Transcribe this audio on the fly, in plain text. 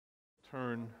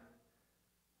turn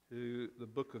to the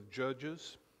book of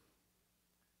Judges,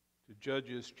 to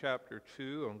Judges chapter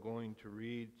 2. I'm going to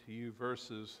read to you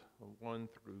verses 1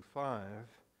 through 5.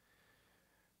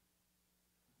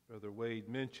 Brother Wade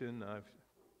mentioned I've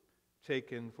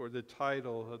taken for the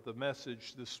title of the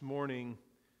message this morning,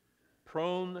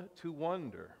 Prone to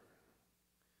Wonder.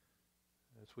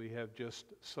 As we have just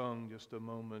sung just a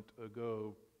moment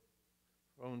ago,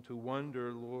 prone to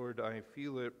wonder, Lord, I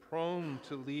feel it, prone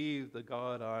to leave the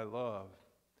God I love.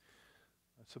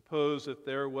 I suppose if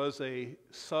there was a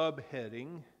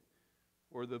subheading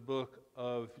for the book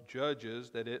of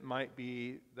Judges, that it might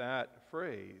be that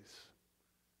phrase,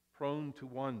 prone to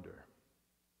wonder.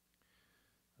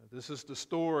 This is the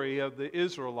story of the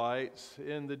Israelites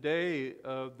in the day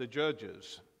of the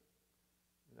Judges.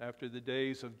 After the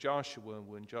days of Joshua,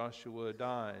 when Joshua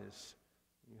dies,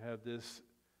 you have this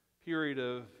period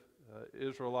of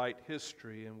Israelite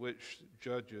history in which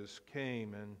judges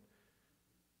came and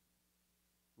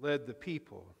led the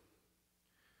people.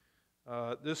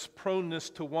 This proneness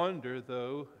to wonder,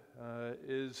 though,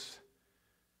 it's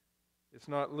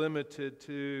not limited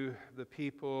to the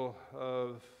people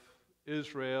of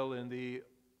Israel in the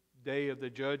day of the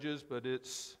judges, but it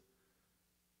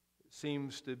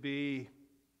seems to be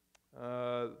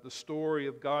the story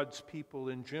of God's people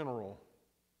in general.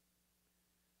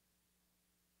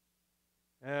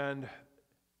 And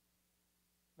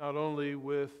not only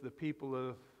with the people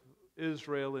of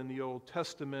Israel in the Old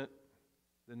Testament,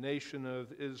 the nation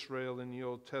of Israel in the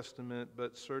Old Testament,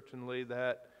 but certainly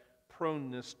that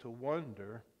proneness to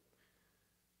wonder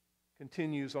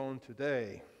continues on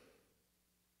today.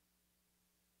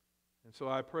 And so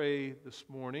I pray this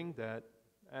morning that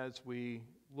as we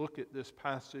look at this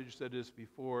passage that is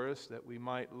before us, that we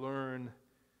might learn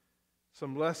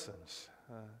some lessons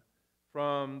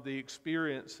from the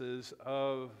experiences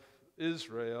of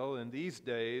Israel in these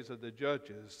days of the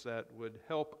judges that would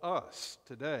help us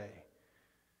today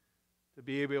to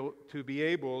be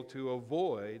able to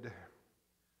avoid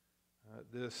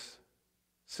this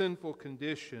sinful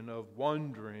condition of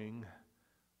wandering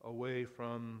away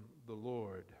from the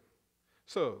Lord.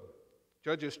 So,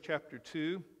 Judges chapter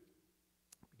 2,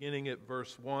 beginning at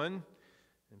verse 1.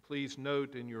 And please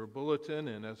note in your bulletin,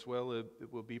 and as well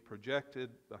it will be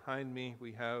projected behind me,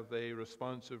 we have a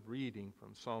responsive reading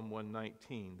from Psalm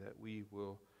 119 that we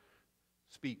will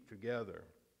speak together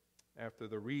after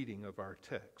the reading of our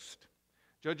text.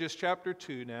 Judges chapter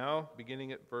 2 now,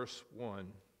 beginning at verse 1.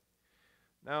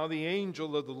 Now the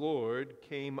angel of the Lord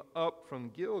came up from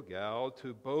Gilgal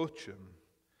to Bochim,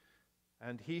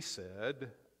 and he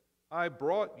said, I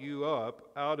brought you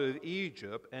up out of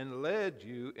Egypt and led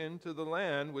you into the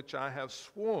land which I have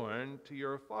sworn to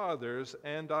your fathers,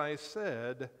 and I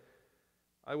said,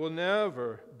 I will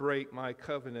never break my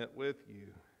covenant with you.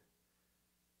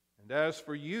 And as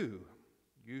for you,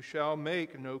 you shall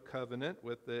make no covenant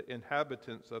with the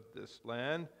inhabitants of this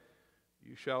land.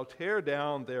 You shall tear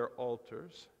down their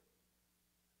altars.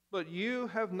 But you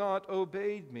have not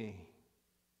obeyed me.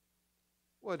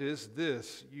 What is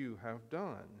this you have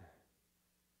done?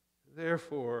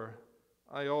 Therefore,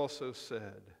 I also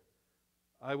said,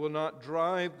 I will not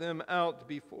drive them out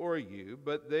before you,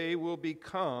 but they will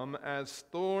become as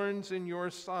thorns in your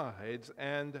sides,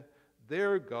 and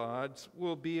their gods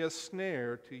will be a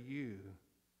snare to you.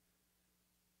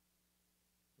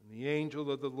 When the angel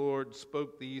of the Lord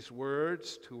spoke these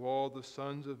words to all the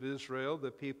sons of Israel,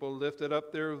 the people lifted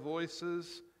up their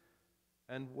voices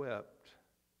and wept.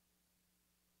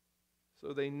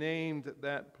 So they named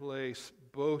that place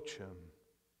Bochim,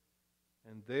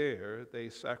 and there they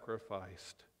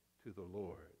sacrificed to the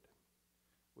Lord.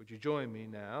 Would you join me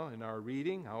now in our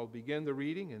reading? I'll begin the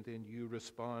reading, and then you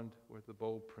respond where the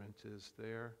bold print is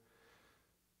there.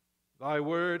 Thy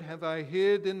word have I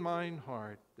hid in mine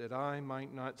heart, that I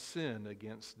might not sin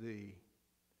against thee.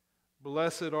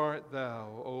 Blessed art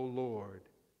thou, O Lord.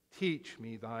 Teach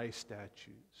me thy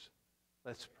statutes.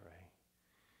 Let's pray.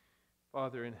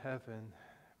 Father in heaven,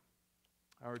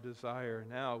 our desire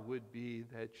now would be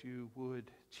that you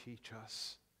would teach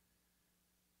us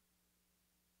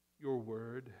your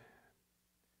word,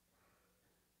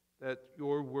 that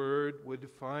your word would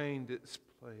find its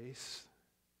place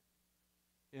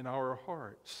in our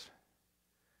hearts,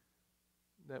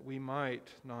 that we might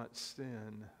not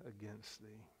sin against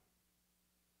thee,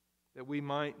 that we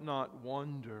might not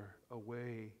wander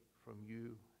away from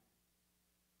you.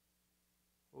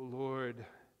 O Lord,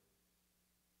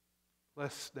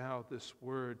 bless now this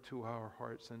word to our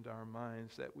hearts and our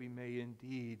minds, that we may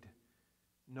indeed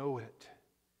know it,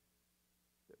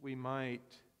 that we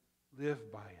might live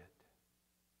by it.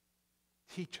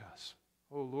 Teach us.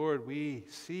 O Lord, we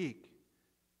seek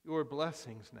your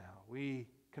blessings now. We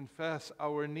confess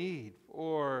our need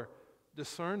for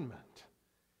discernment.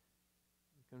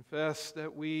 We confess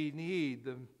that we need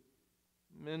the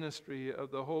ministry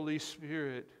of the Holy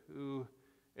Spirit who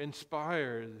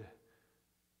inspired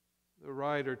the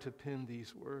writer to pen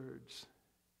these words.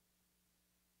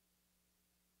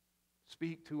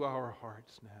 Speak to our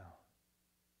hearts now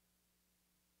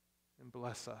and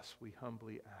bless us, we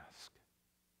humbly ask.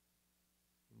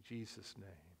 In Jesus' name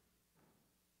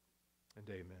and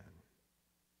amen.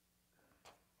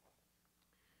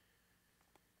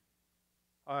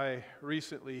 I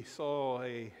recently saw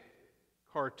a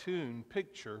cartoon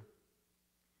picture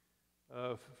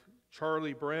of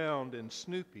Charlie Brown and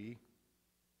Snoopy,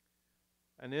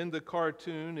 and in the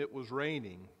cartoon it was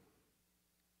raining,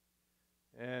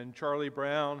 and Charlie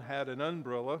Brown had an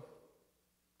umbrella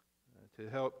to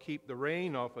help keep the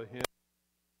rain off of him.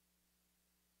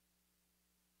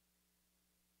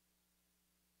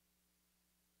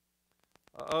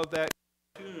 Of that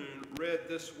cartoon read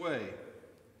this way: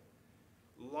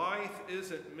 life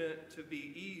isn't meant to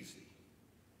be easy.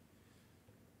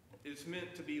 It's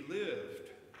meant to be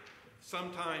lived,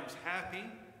 sometimes happy,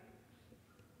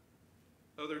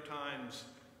 other times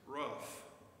rough.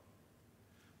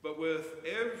 But with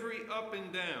every up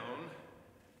and down,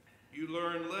 you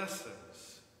learn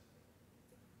lessons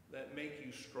that make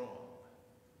you strong.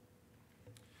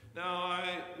 Now,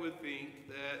 I would think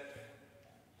that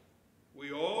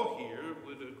we all here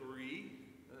would agree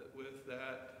with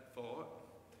that thought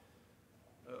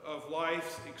of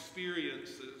life's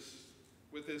experiences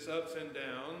with its ups and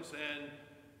downs, and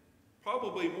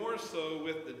probably more so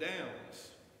with the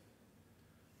downs,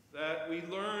 that we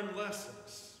learn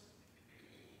lessons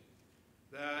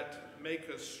that make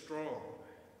us strong.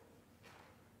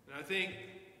 And I think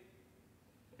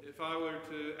if I were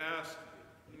to ask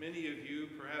many of you,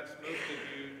 perhaps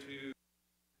most of you,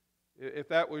 if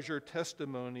that was your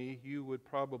testimony, you would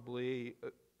probably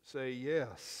say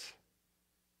yes.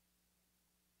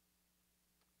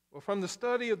 Well, from the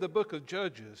study of the book of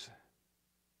Judges,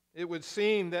 it would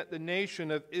seem that the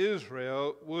nation of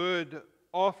Israel would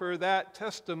offer that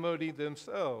testimony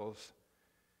themselves,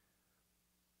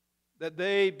 that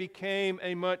they became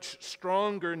a much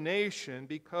stronger nation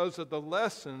because of the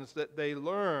lessons that they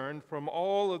learned from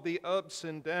all of the ups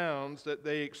and downs that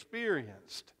they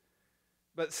experienced.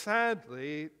 But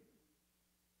sadly, if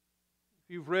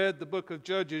you've read the book of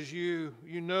Judges, you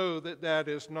know that that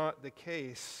is not the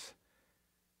case.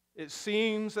 It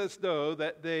seems as though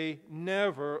that they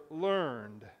never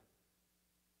learned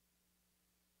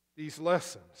these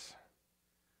lessons.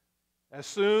 As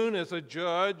soon as a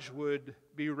judge would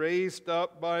be raised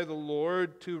up by the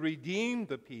Lord to redeem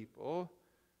the people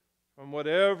from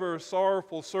whatever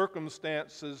sorrowful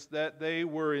circumstances that they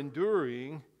were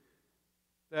enduring,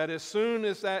 that as soon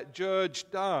as that judge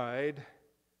died,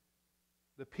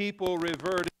 the people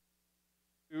reverted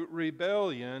to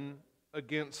rebellion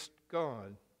against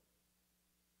God.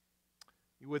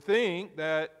 You would think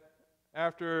that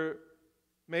after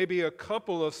maybe a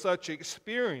couple of such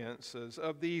experiences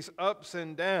of these ups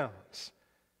and downs,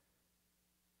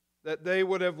 that they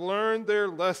would have learned their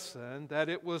lesson that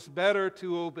it was better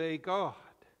to obey God.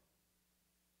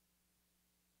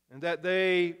 And that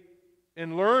they,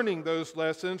 in learning those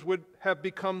lessons, would have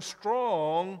become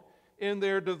strong in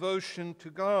their devotion to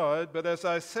God. But as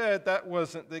I said, that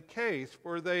wasn't the case,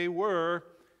 for they were,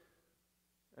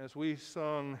 as we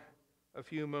sung a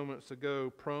few moments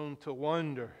ago, prone to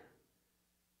wander.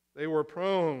 They were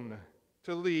prone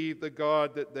to leave the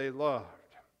God that they loved.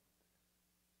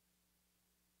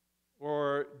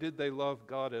 Or did they love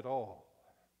God at all?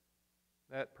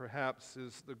 That perhaps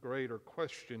is the greater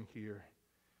question here.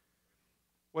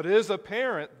 What is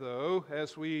apparent, though,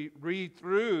 as we read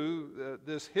through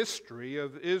this history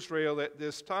of Israel at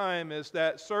this time, is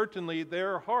that certainly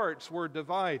their hearts were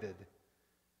divided.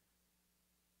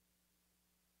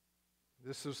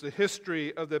 This is the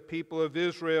history of the people of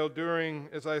Israel during,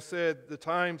 as I said, the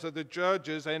times of the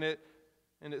judges, and it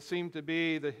seemed to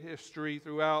be the history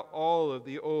throughout all of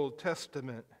the Old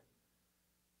Testament.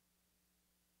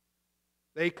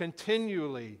 They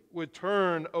continually would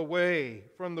turn away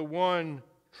from the one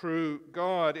true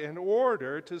God in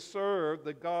order to serve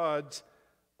the gods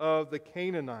of the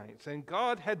Canaanites. And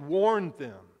God had warned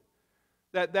them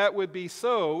that that would be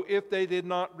so if they did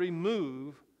not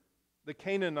remove the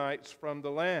Canaanites from the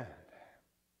land.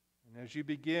 And as you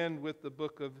begin with the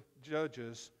book of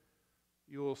Judges,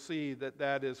 you will see that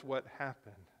that is what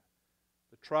happened.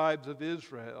 The tribes of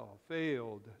Israel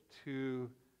failed to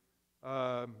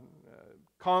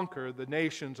conquer the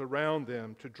nations around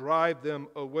them, to drive them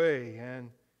away.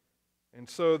 And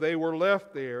so they were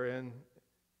left there, and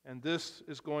And this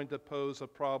is going to pose a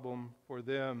problem for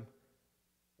them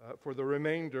for the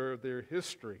remainder of their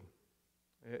history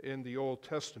in the Old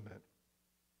Testament.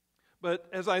 But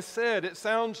as I said, it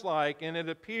sounds like, and it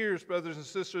appears, brothers and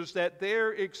sisters, that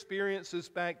their experiences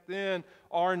back then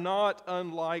are not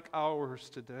unlike ours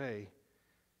today.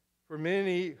 For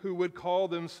many who would call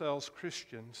themselves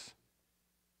Christians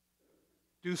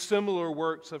do similar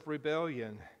works of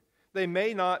rebellion. They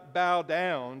may not bow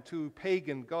down to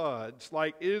pagan gods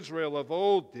like Israel of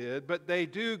old did, but they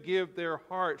do give their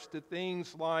hearts to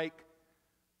things like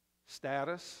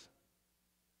status,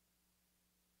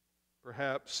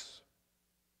 perhaps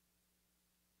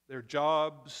their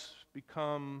jobs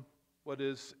become what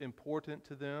is important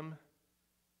to them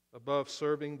above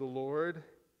serving the Lord.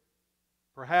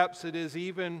 Perhaps it is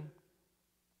even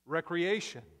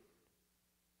recreation.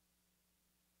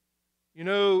 You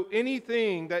know,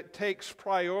 anything that takes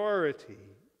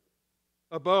priority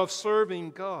above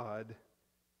serving God,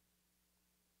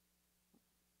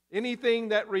 anything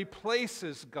that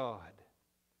replaces God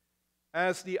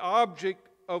as the object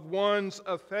of one's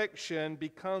affection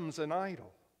becomes an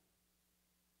idol.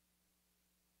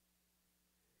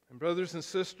 And brothers and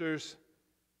sisters,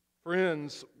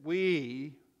 friends,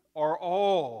 we are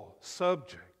all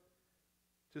subject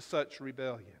to such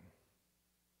rebellion.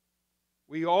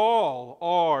 We all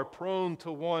are prone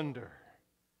to wander,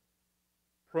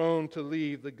 prone to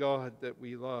leave the God that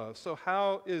we love. So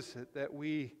how is it that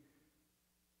we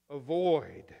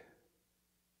avoid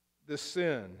this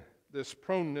sin, this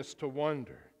proneness to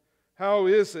wander? How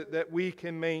is it that we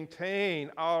can maintain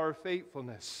our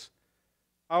faithfulness,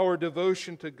 our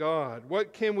devotion to God?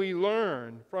 What can we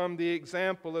learn from the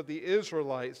example of the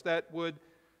Israelites that would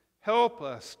help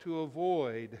us to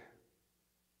avoid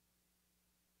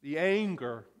the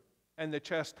anger and the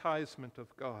chastisement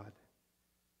of God?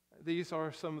 These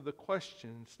are some of the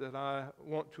questions that I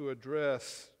want to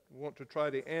address, want to try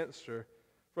to answer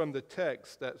from the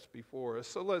text that's before us.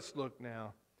 So let's look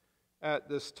now at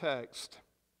this text.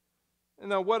 And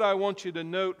now what I want you to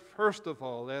note first of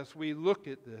all as we look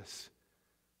at this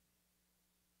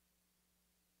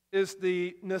is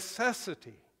the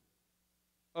necessity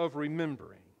of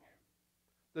remembering.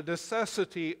 The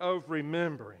necessity of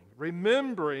remembering.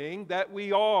 Remembering that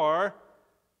we are,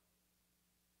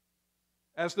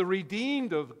 as the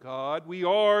redeemed of God, we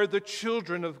are the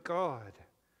children of God.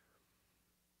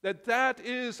 That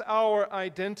is our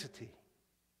identity.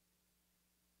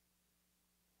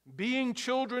 Being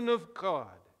children of God,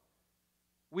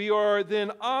 we are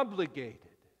then obligated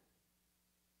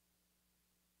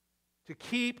to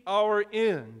keep our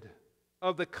end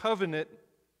of the covenant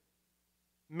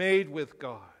made with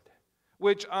God,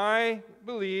 which I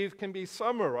believe can be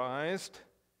summarized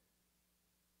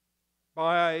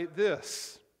by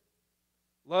this: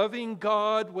 loving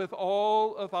God with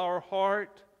all of our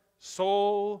heart,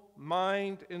 soul,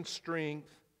 mind, and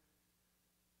strength,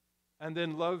 and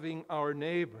then loving our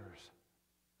neighbors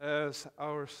as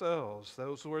ourselves.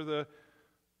 Those were the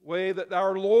way that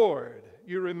our Lord,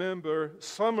 you remember,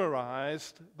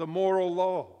 summarized the moral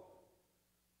law,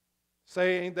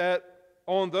 saying that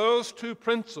on those two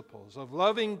principles of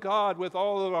loving God with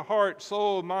all of our heart,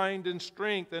 soul, mind, and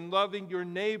strength, and loving your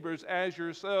neighbors as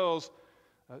yourselves,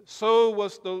 so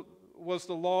was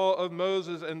the law of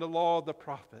Moses and the law of the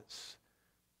prophets.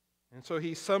 And so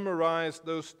he summarized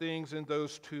those things in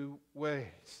those two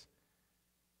ways.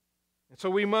 And so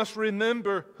we must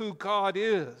remember who God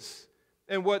is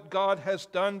and what God has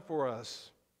done for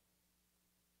us.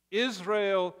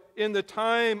 Israel, in the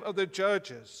time of the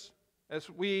judges, as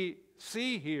we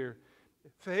see here,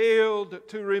 failed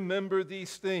to remember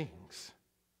these things.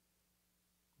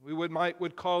 We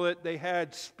would call it, they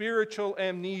had spiritual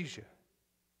amnesia.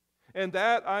 And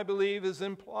that, I believe, is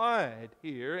implied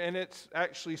here, and it's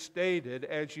actually stated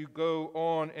as you go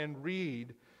on and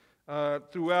read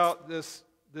throughout this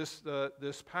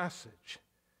passage.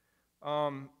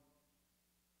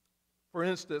 For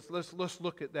instance, let's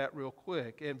look at that real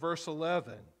quick. In verse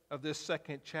 11 of this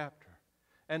second chapter.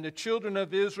 And the children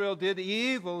of Israel did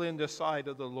evil in the sight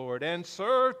of the Lord, and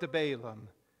served Balaam.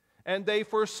 And they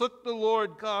forsook the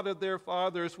Lord God of their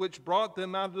fathers, which brought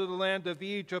them out of the land of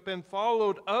Egypt, and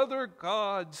followed other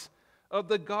gods of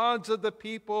the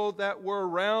people that were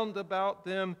round about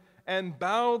them, and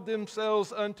bowed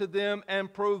themselves unto them,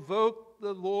 and provoked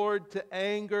the Lord to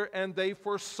anger. And they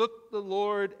forsook the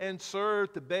Lord, and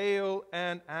served Baal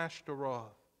and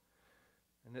Ashtaroth.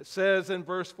 And it says in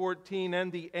verse 14,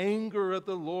 and the anger of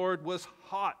the Lord was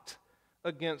hot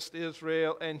against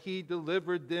Israel, and he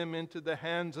delivered them into the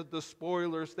hands of the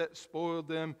spoilers that spoiled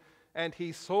them, and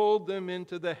he sold them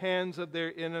into the hands of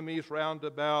their enemies round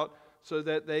about, so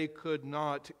that they could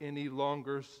not any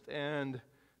longer stand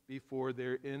before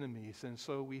their enemies. And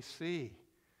so we see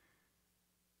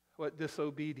what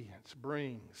disobedience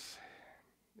brings.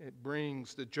 It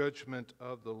brings the judgment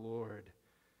of the Lord.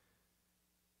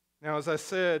 Now, as I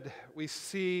said, we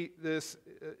see this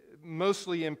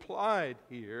mostly implied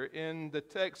here in the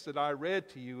text that I read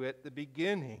to you at the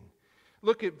beginning.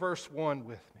 Look at verse 1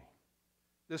 with me.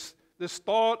 This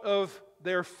thought of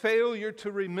their failure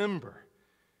to remember.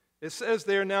 It says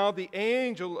there, now the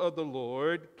angel of the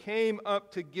Lord came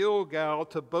up to Gilgal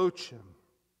to Bochim.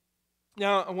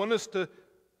 Now, I want us to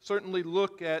certainly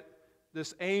look at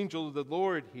this angel of the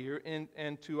Lord here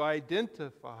and to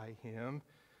identify him.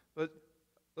 But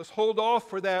let's hold off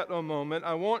for that a moment.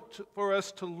 I want for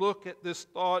us to look at this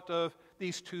thought of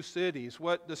these two cities,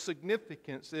 what the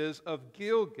significance is of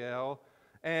Gilgal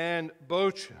and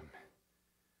Bochim.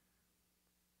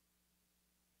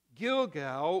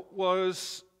 Gilgal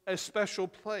was a special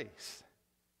place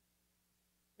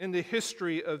in the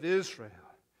history of Israel.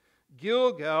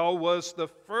 Gilgal was the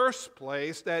first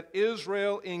place that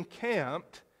Israel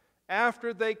encamped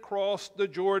after they crossed the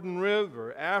Jordan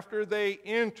River, after they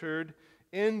entered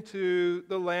into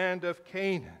the land of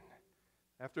Canaan,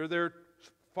 after their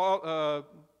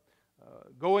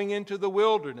going into the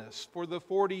wilderness for the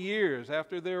 40 years,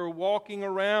 after they were walking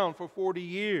around for 40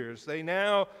 years. They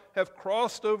now have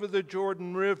crossed over the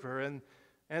Jordan River,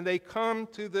 and they come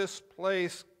to this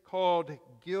place called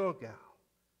Gilgal.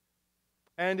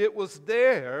 And it was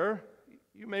there,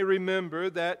 you may remember,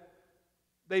 that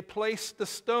they placed the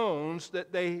stones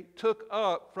that they took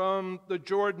up from the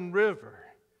Jordan River.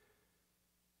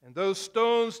 And those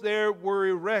stones there were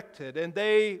erected, and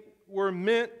they were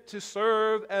meant to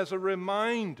serve as a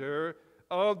reminder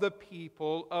of the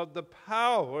people of the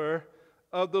power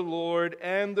of the Lord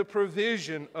and the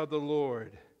provision of the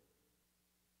Lord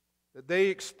that they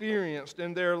experienced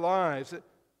in their lives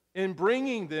in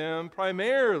bringing them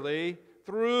primarily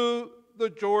through the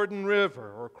Jordan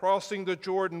River or crossing the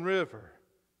Jordan River.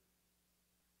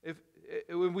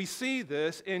 When we see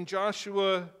this in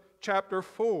Joshua chapter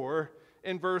 4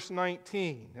 in verse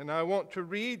 19, and I want to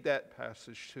read that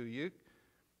passage to you.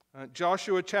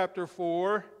 Joshua chapter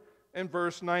 4 and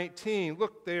verse 19.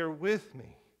 Look there with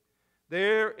me.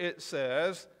 There it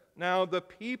says, now the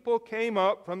people came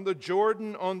up from the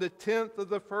Jordan on the 10th of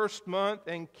the first month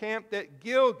and camped at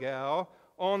Gilgal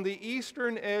on the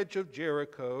eastern edge of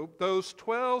Jericho. Those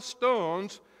 12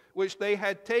 stones which they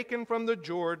had taken from the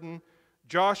Jordan,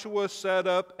 Joshua set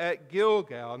up at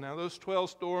Gilgal. Now those 12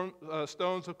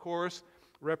 stones, of course,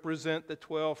 represent the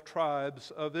 12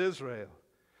 tribes of Israel.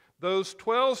 Those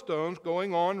 12 stones,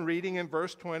 going on, reading in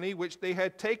verse 20, which they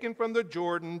had taken from the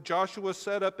Jordan, Joshua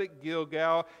set up at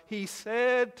Gilgal. He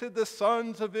said to the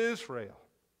sons of Israel,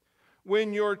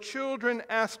 when your children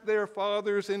ask their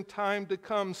fathers in time to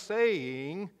come,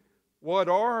 saying, what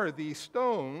are these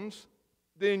stones?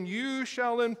 Then you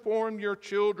shall inform your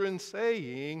children,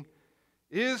 saying,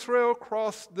 Israel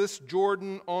crossed this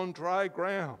Jordan on dry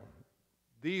ground.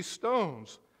 These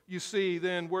stones, you see,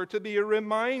 then, were to be a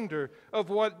reminder of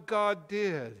what God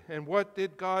did. And what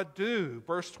did God do?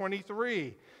 Verse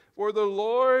 23, for the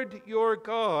Lord your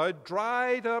God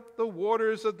dried up the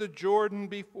waters of the Jordan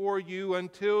before you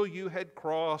until you had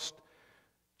crossed,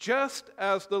 just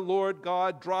as the Lord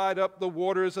God dried up the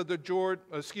waters of the Jordan,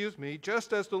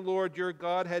 just as the Lord your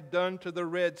God had done to the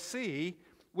Red Sea,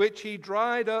 which he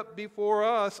dried up before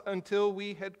us until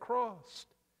we had crossed,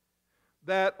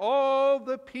 that all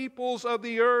the peoples of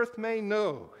the earth may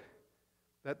know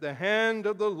that the hand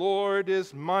of the Lord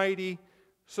is mighty,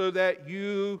 so that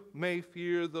you may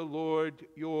fear the Lord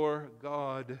your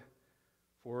God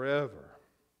forever.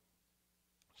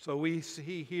 So we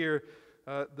see here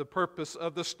the purpose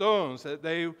of the stones, that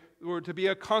they were to be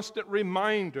a constant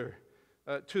reminder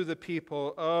to the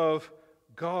people of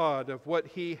God, of what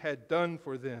he had done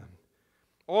for them.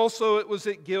 Also, it was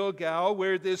at Gilgal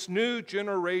where this new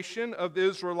generation of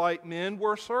Israelite men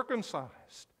were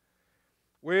circumcised,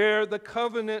 where the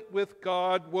covenant with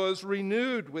God was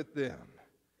renewed with them,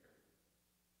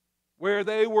 where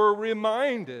they were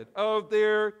reminded of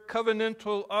their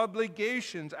covenantal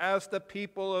obligations as the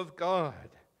people of God.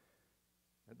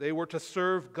 They were to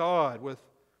serve God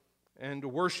and to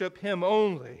worship him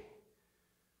only,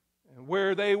 and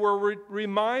where they were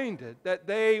reminded that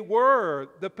they were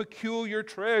the peculiar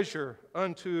treasure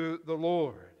unto the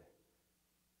Lord.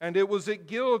 And it was at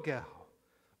Gilgal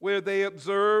where they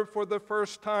observed for the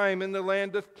first time in the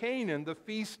land of Canaan the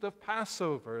feast of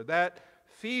Passover, that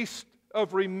feast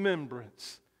of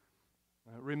remembrance,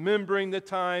 remembering the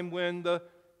time when the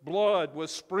blood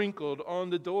was sprinkled on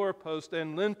the doorpost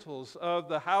and lintels of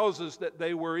the houses that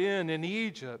they were in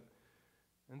Egypt.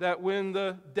 And that when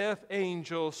the death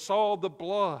angel saw the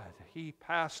blood, he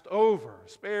passed over,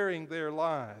 sparing their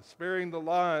lives, sparing the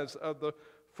lives of the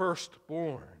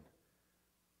firstborn.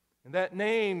 And that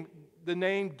name, the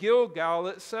name Gilgal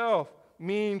itself,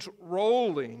 means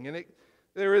rolling. And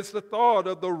there is the thought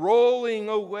of the rolling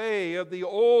away of the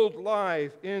old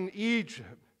life in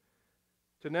Egypt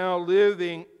to now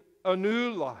living a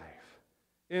new life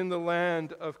in the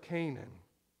land of Canaan.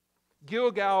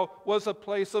 Gilgal was a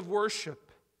place of worship.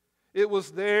 It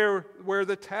was there where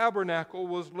the tabernacle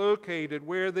was located,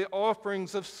 where the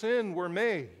offerings of sin were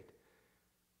made.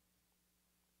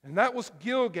 And that was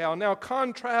Gilgal. Now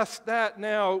contrast that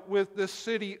now with the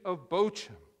city of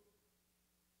Bochum.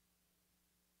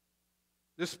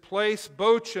 This place,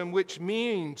 Bochum, which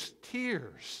means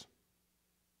tears.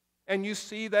 And you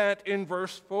see that in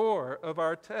verse 4 of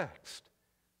our text.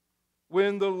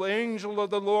 When the angel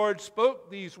of the Lord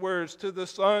spoke these words to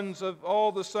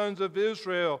all the sons of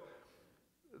Israel,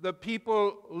 the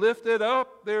people lifted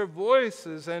up their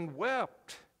voices and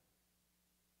wept.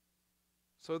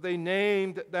 So they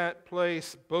named that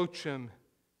place Bochum,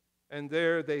 and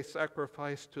there they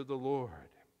sacrificed to the Lord.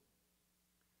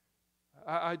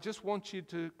 I just want you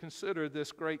to consider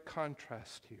this great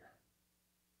contrast here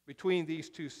between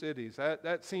these two cities.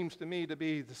 That seems to me to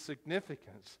be the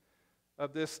significance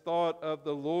of this thought of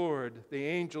the Lord, the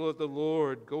angel of the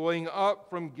Lord, going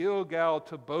up from Gilgal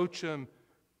to Bochum.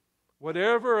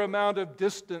 Whatever amount of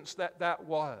distance that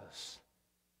was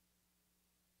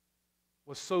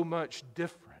so much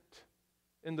different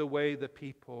in the way the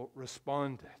people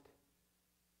responded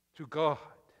to God.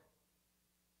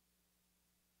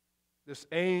 This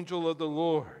angel of the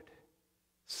Lord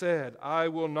said, I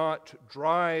will not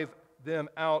drive them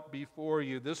out before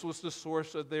you. This was the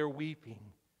source of their weeping.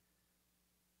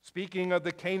 Speaking of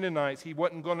the Canaanites, he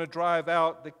wasn't going to drive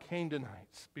out the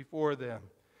Canaanites before them.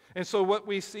 And so what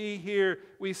we see here,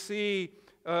 we see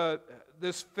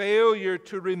this failure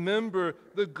to remember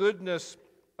the goodness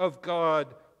of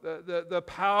God, the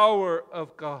power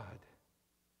of God.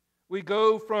 We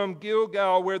go from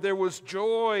Gilgal, where there was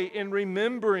joy in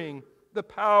remembering the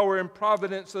power and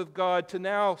providence of God, to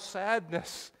now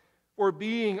sadness for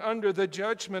being under the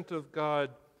judgment of God.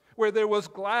 Where there was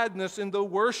gladness in the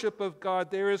worship of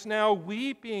God, there is now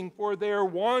weeping for their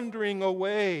wandering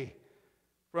away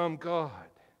from God.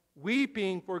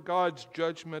 Weeping for God's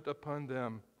judgment upon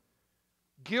them.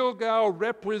 Gilgal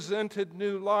represented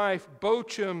new life.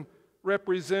 Bochum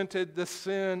represented the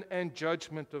sin and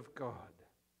judgment of God.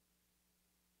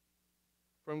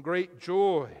 From great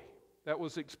joy that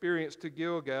was experienced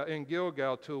in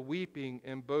Gilgal to weeping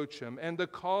in Bochum. And the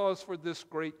cause for this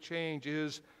great change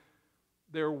is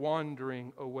their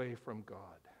wandering away from God.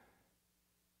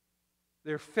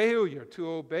 Their failure to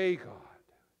obey God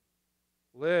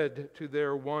led to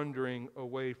their wandering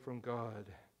away from God.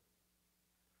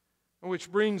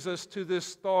 Which brings us to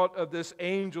this thought of this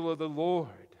angel of the Lord.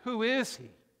 Who is he?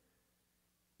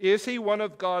 Is he one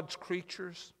of God's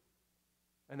creatures?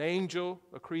 An angel,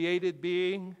 a created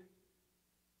being?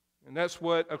 And that's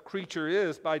what a creature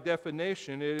is by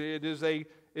definition. It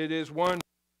is one.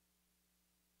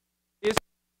 Is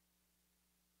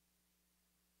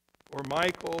or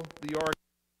Michael the archangel.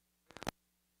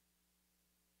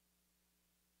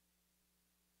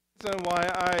 The reason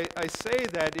why I say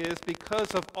that is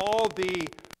because of all the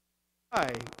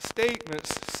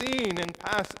statements seen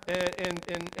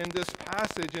in this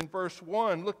passage in verse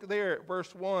 1. Look there at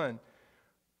verse 1.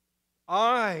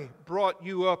 I brought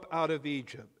you up out of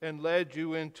Egypt and led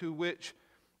you into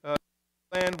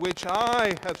land which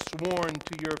I have sworn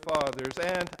to your fathers.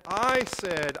 And I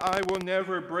said, I will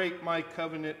never break my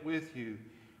covenant with you.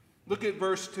 Look at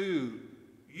verse 2.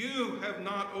 You have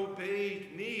not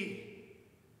obeyed me.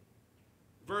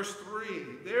 Verse 3,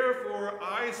 therefore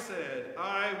I said,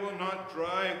 I will not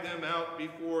drive them out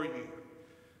before you.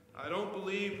 I don't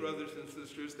believe, brothers and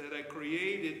sisters, that a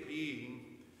created being,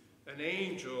 an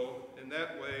angel, in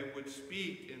that way would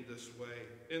speak in this way,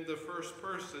 in the first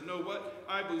person. No, what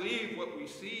I believe what we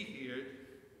see here,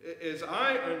 as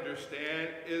I understand,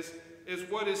 is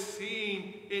what is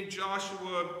seen in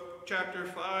Joshua chapter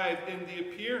 5 in the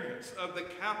appearance of the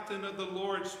captain of the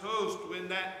Lord's host, when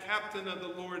that captain of the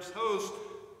Lord's host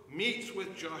meets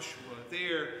with Joshua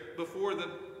there before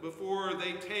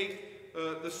they take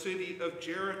the city of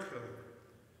Jericho.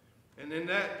 And in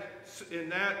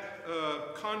that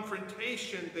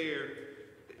confrontation there,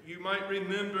 you might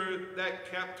remember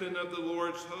that captain of the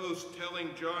Lord's host telling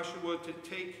Joshua to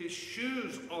take his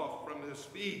shoes off from his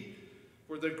feet,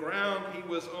 for the ground he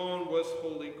was on was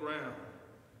holy ground.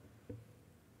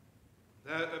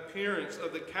 That appearance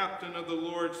of the captain of the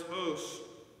Lord's host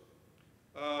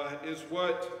is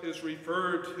what is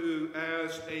referred to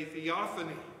as a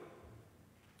theophany.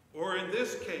 Or in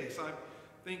this case, I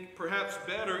think perhaps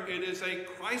better, it is a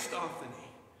Christophany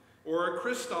or a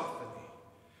Christophany.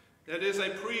 That is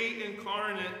a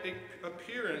pre-incarnate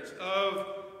appearance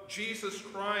of Jesus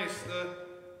Christ, the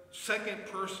second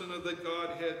person of the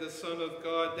Godhead, the Son of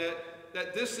God,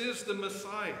 that this is the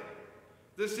Messiah.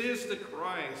 This is the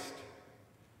Christ.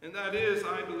 And that is,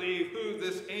 I believe, who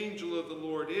this angel of the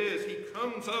Lord is. He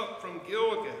comes up from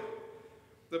Gilgal,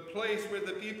 the place where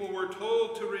the people were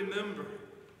told to remember,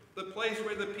 the place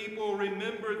where the people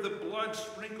remembered the blood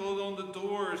sprinkled on the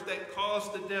doors that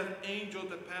caused the death angel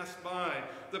to pass by,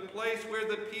 the place where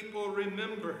the people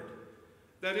remembered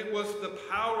that it was the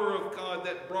power of God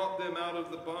that brought them out of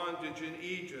the bondage in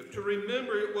Egypt. To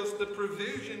remember it was the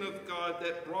provision of God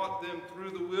that brought them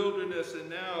through the wilderness and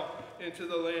now into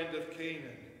the land of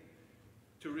Canaan,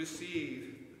 to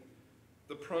receive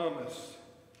the promise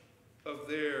of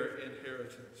their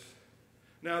inheritance.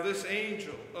 Now this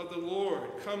angel of the Lord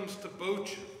comes to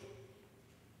Bochum,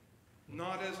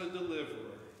 not as a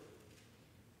deliverer,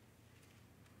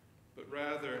 but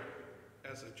rather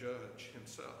as a judge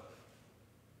himself.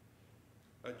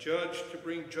 A judge to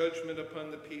bring judgment upon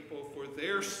the people for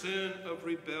their sin of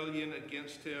rebellion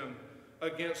against him,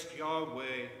 against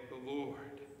Yahweh the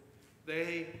Lord.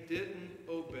 They didn't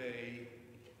obey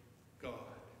God.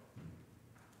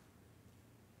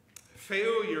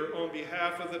 Failure on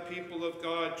behalf of the people of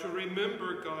God to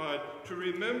remember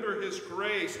his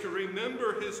grace, to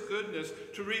remember his goodness,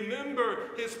 to remember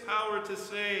his power to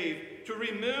save, to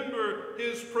remember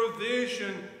his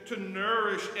provision to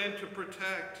nourish and to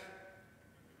protect,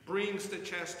 brings the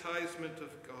chastisement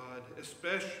of God.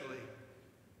 Especially,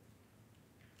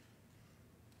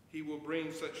 he will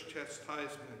bring such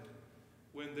chastisement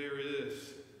when there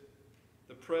is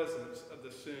the presence of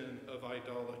the sin of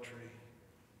idolatry.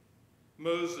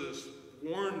 Moses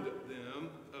warned them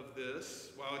of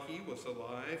this while he was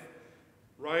alive,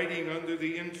 writing under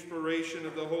the inspiration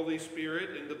of the Holy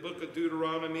Spirit in the book of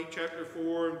Deuteronomy chapter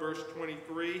 4 and verse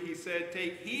 23. He said,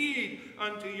 "Take heed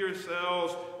unto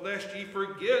yourselves, lest ye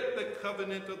forget the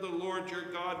covenant of the Lord your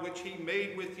God, which he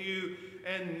made with you,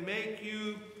 and make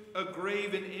you a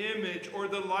graven image or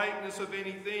the likeness of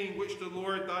anything which the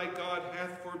Lord thy God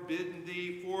hath forbidden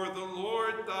thee. For the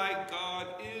Lord thy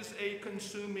God is a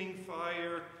consuming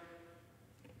fire,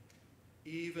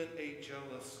 even a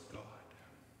jealous God."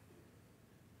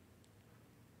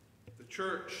 The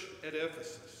church at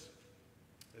Ephesus,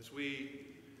 as we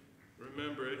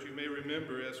remember, as you may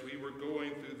remember, as we were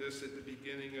going through this at the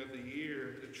beginning of the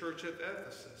year, the church at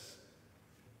Ephesus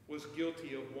was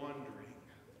guilty of wandering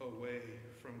away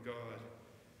from God.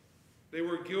 They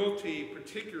were guilty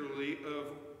particularly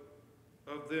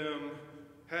of them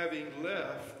having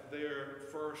left their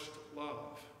first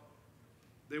love.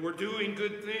 They were doing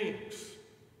good things,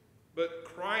 but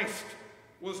Christ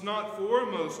was not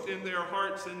foremost in their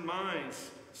hearts and minds.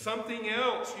 Something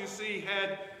else, you see,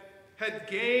 had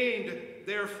gained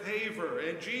their favor,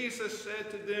 and Jesus said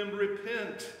to them,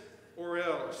 "Repent, or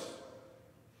else,"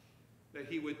 that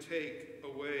he would take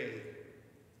away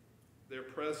their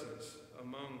presence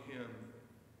among him,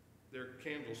 their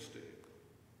candlestick.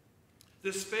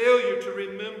 This failure to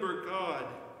remember God,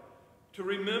 to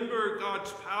remember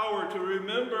God's power, to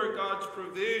remember God's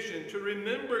provision, to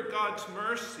remember God's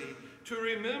mercy, to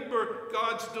remember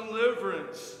God's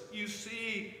deliverance, you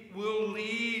see, will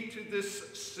lead to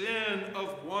this sin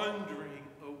of wandering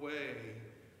away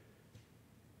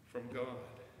from God.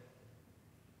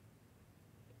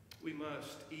 We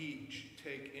must each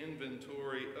take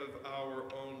inventory of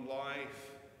our own life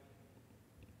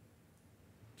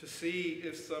to see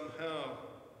if somehow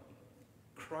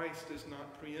Christ is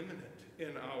not preeminent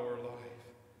in our life.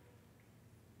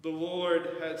 The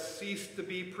Lord has ceased to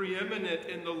be preeminent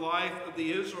in the life of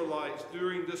the Israelites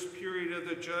during this period of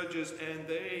the judges, and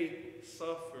they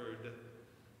suffered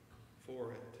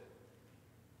for it.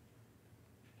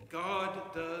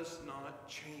 God does not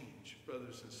change,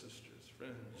 brothers and sisters,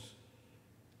 friends.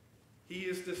 He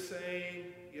is the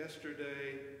same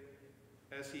yesterday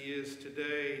as he is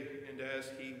today and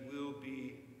as he will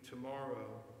be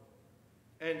tomorrow.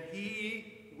 And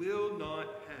he will not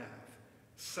have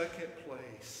second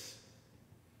place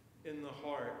in the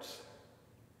hearts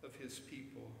of his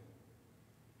people.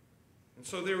 And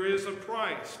so there is a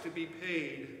price to be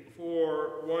paid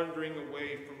for wandering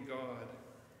away from God.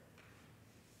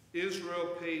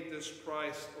 Israel paid this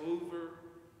price over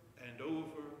and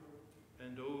over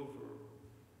and over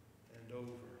and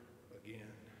over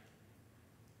again.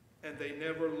 And they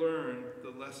never learned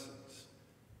the lessons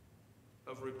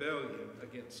of rebellion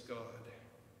against God.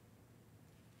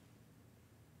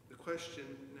 The question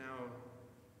now,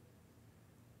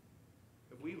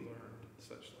 have we learned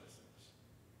such lessons?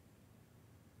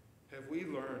 Have we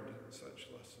learned such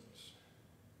lessons?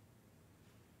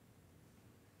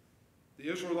 The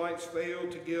Israelites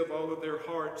failed to give all of their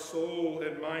heart, soul,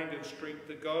 and mind and strength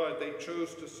to God. They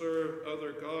chose to serve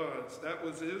other gods. That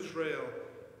was Israel.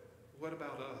 What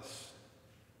about us?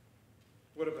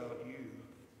 What about you?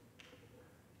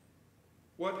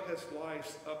 What has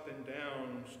life's up and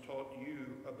downs taught you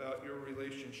about your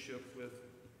relationship with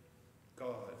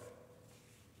God?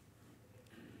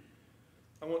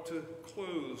 I want to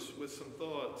close with some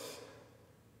thoughts,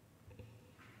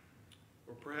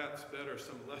 or perhaps better,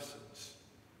 some lessons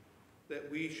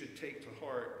that we should take to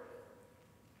heart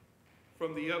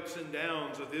from the ups and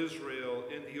downs of Israel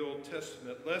in the Old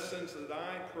Testament. Lessons that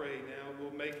I pray now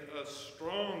will make us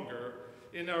stronger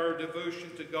in our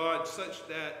devotion to God, such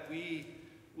that we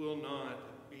will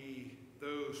not be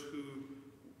those who,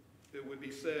 it would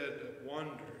be said,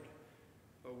 wandered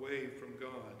away from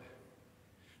God.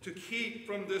 To keep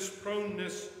from this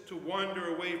proneness to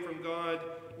wander away from God,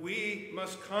 we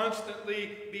must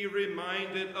constantly be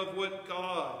reminded of what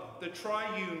God, the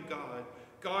triune God,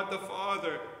 God the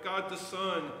Father, God the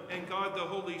Son, and God the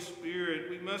Holy Spirit,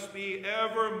 we must be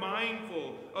ever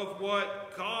mindful of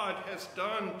what God has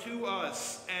done to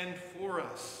us and for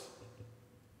us.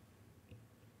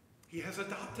 He has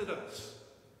adopted us.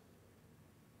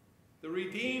 The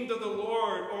redeemed of the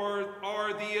Lord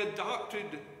are the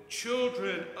adopted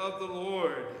children of the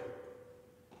Lord.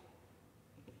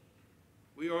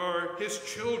 We are his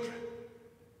children.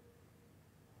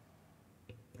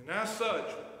 And as such,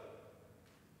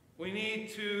 we need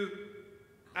to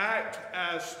act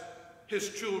as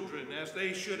his children, as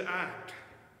they should act,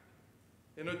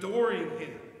 in adoring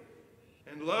him,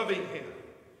 and loving him,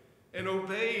 and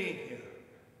obeying him.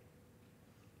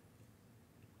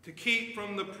 To keep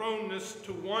from the proneness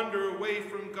to wander away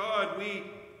from God,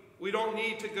 we don't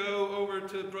need to go over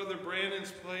to Brother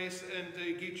Brandon's place and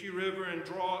the Geechee River and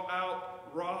draw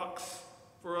out rocks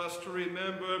for us to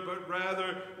remember, but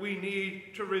rather we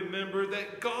need to remember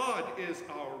that God is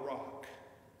our rock.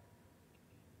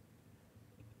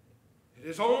 It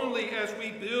is only as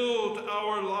we build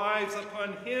our lives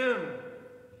upon him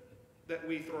that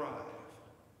we thrive.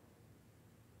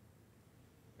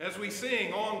 As we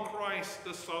sing, "On Christ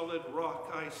the solid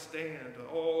rock I stand,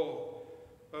 all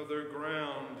other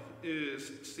ground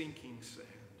is sinking sand."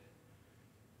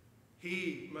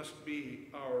 He must be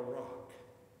our rock.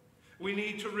 We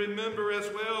need to remember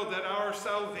as well that our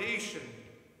salvation,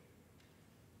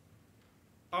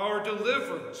 our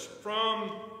deliverance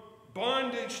from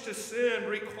bondage to sin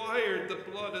required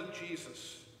the blood of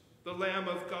Jesus, the Lamb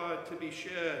of God, to be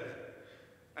shed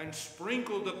and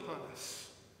sprinkled upon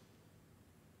us,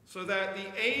 so that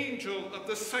the angel of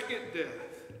the second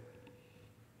death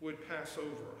would pass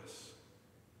over us.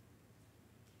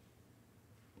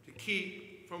 To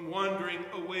keep from wandering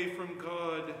away from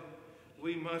God,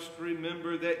 we must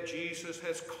remember that Jesus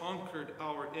has conquered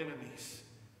our enemies,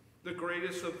 the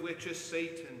greatest of which is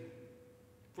Satan.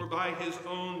 For by his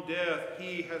own death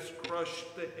he has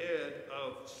crushed the head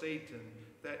of Satan,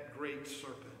 that great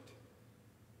serpent.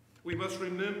 We must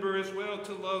remember as well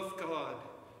to love God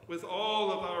with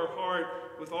all of our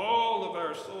heart, with all of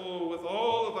our soul, with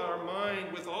all of our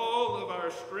mind, with all of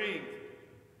our strength.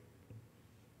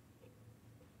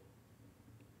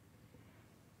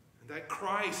 And that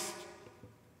Christ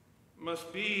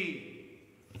must be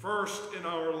first in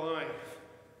our life.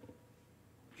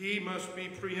 He must be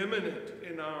preeminent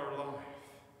in our life.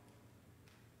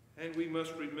 And we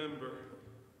must remember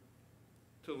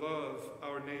to love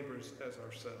our neighbors as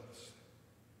ourselves.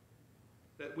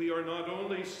 That we are not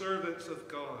only servants of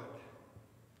God,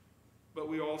 but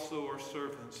we also are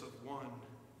servants of one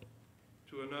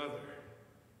to another.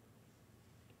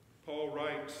 Paul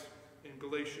writes in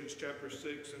Galatians chapter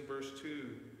 6 and verse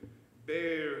 2,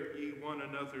 "Bear ye one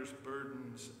another's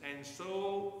burdens, and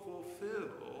so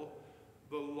fulfill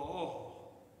the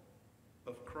law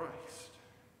of Christ."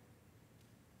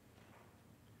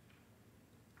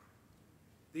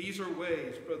 These are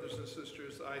ways, brothers and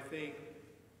sisters, I think,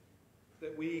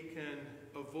 that we can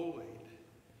avoid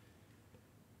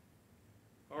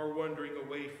our wandering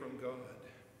away from God.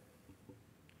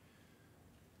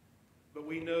 But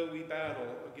we know we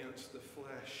battle against the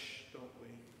flesh, don't we?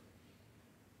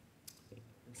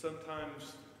 And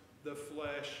sometimes the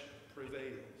flesh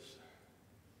prevails.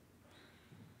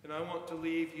 And I want to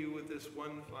leave you with this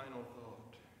one final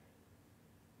thought.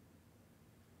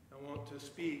 I want to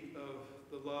speak of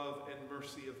the love and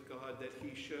mercy of God that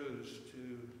he shows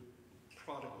to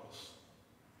prodigals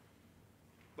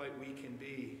like we can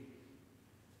be.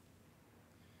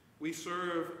 We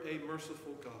serve a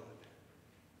merciful God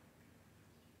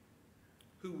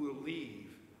who will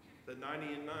leave the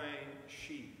 99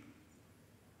 sheep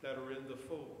that are in the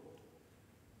fold,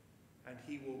 and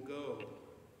he will go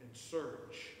and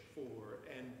search for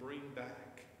and bring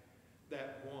back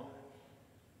that one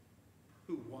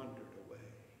who wandered away.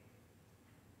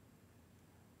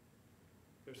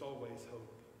 There's always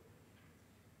hope.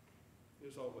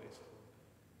 There's always hope.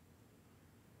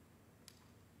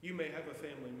 You may have a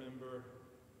family member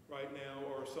right now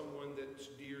or someone that's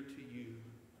dear to you,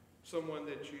 someone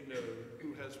that you know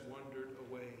who has wandered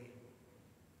away.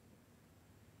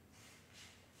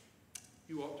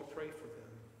 You ought to pray for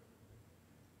them.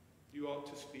 You ought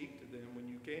to speak to them when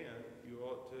you can. You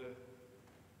ought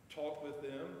to talk with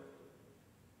them.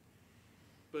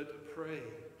 But pray.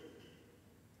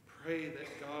 Pray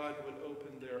that God would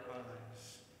open their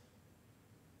eyes,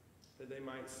 that they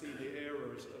might see the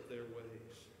errors of their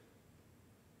ways.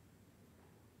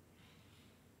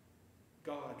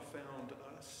 God found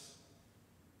us.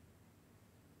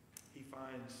 He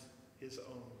finds his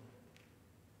own.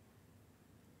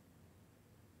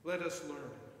 Let us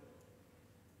learn.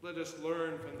 Let us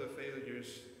learn from the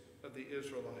failures of the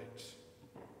Israelites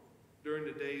during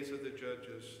the days of the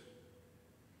judges.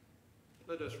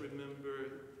 Let us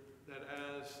remember that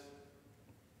as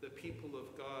the people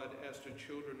of God, as the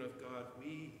children of God,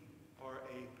 we are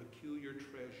a peculiar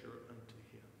treasure unto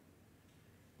him.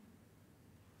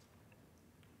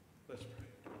 Let's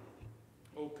pray.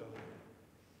 Oh God,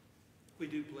 we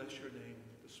do bless your name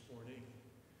this morning.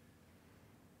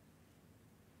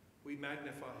 We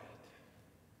magnify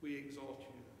it. We exalt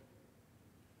you.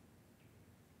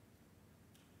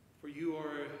 For you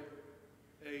are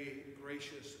a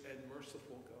gracious and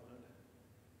merciful God.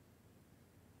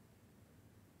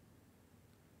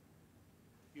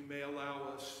 You may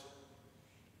allow us,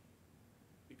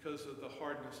 because of the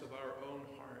hardness of our own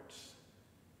hearts,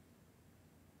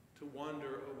 to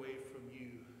wander away from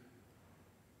you.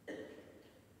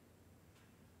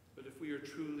 But if we are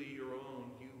truly your own,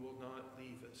 you will not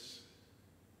leave us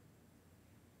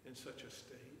in such a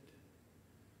state.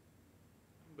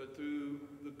 But through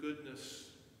the goodness,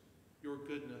 your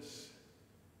goodness,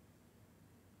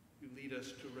 you lead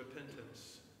us to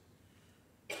repentance.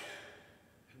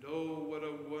 And oh, what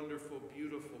a wonderful,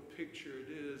 beautiful picture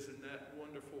it is in that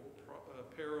wonderful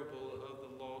parable of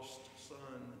the lost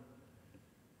son,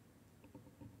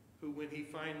 who, when he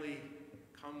finally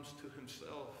comes to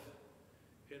himself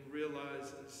and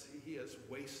realizes he has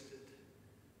wasted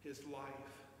his life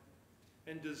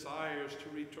and desires to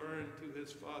return to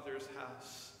his father's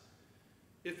house,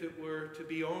 if it were to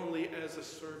be only as a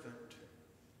servant,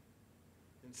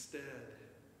 instead,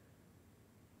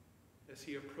 as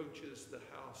he approaches the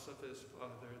house of his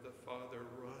father, the father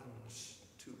runs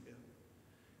to him,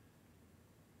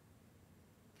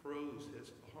 throws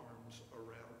his arms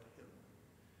around him.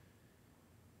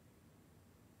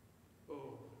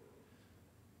 Oh,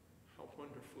 how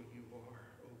wonderful you are,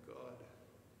 oh God,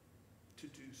 to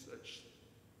do such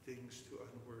things to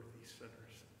unworthy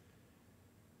sinners.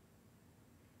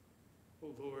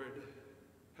 Oh Lord,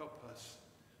 help us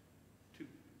to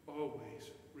always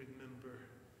remember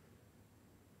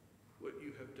what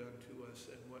you have done to us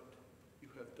and what you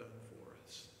have done for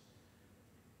us.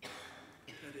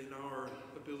 That in our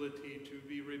ability to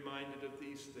be reminded of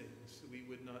these things, we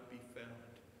would not be found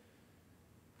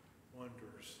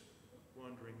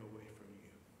wandering away from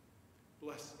you.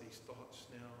 Bless these thoughts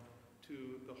now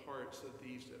to the hearts of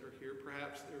these that are here.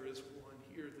 Perhaps there is one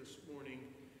here this morning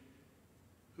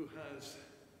who has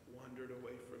wandered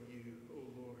away from you. Oh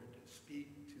Lord,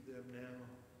 speak to them now.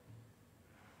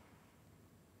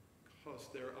 Cause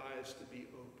their eyes to be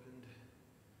opened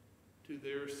to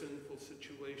their sinful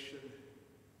situation,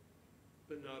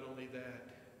 but not only that,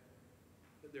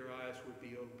 but their eyes would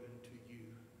be open to you,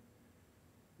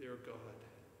 their God,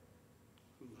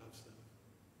 who loves them.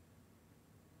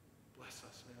 Bless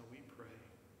us now, we pray,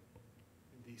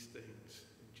 in these things,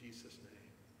 in Jesus'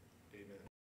 name. Amen.